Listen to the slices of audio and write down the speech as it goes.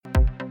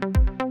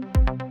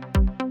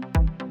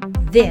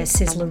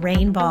This is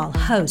Lorraine Ball,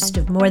 host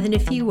of More Than a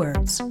Few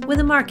Words, with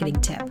a marketing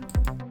tip.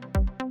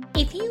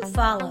 If you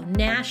follow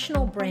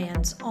national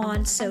brands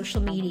on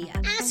social media,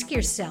 ask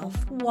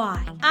yourself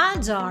why.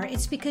 Odds are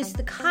it's because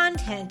the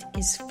content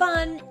is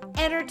fun,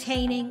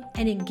 entertaining,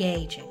 and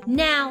engaging.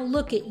 Now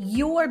look at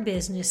your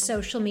business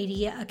social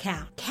media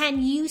account.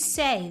 Can you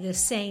say the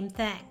same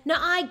thing? Now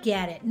I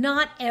get it.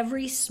 Not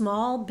every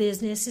small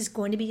business is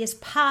going to be as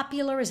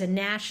popular as a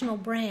national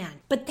brand,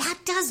 but that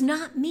does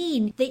not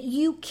mean that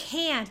you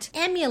can't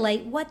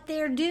emulate what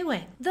they're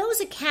doing. Those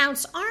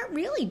accounts aren't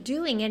really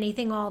doing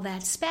anything all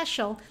that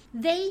special.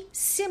 They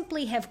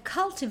simply have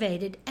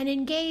cultivated an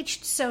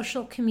engaged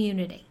social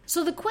community.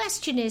 So the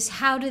question is,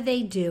 how do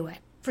they do it?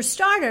 For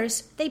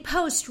starters, they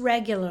post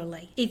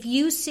regularly. If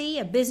you see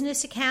a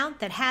business account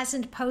that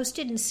hasn't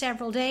posted in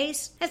several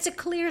days, that's a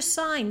clear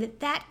sign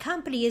that that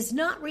company is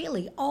not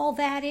really all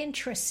that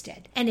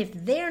interested. And if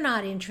they're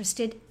not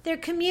interested, their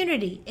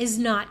community is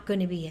not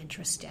going to be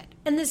interested.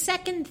 And the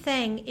second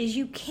thing is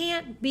you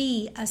can't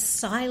be a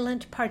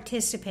silent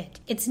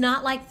participant. It's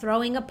not like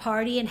throwing a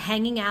party and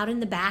hanging out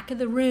in the back of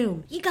the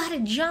room. You got to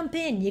jump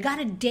in. You got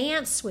to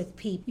dance with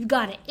people. You've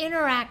got to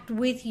interact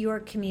with your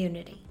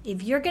community.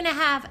 If you're going to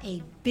have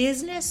a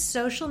business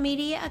social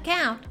media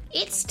account,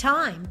 it's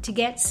time to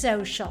get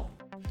social.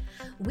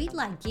 We'd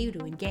like you to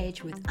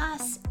engage with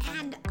us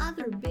and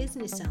other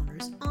business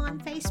owners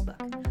on Facebook.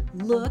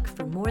 Look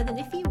for More Than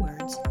a Few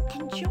Words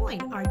and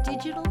join our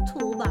digital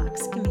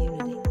toolbox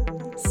community.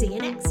 See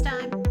you next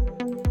time.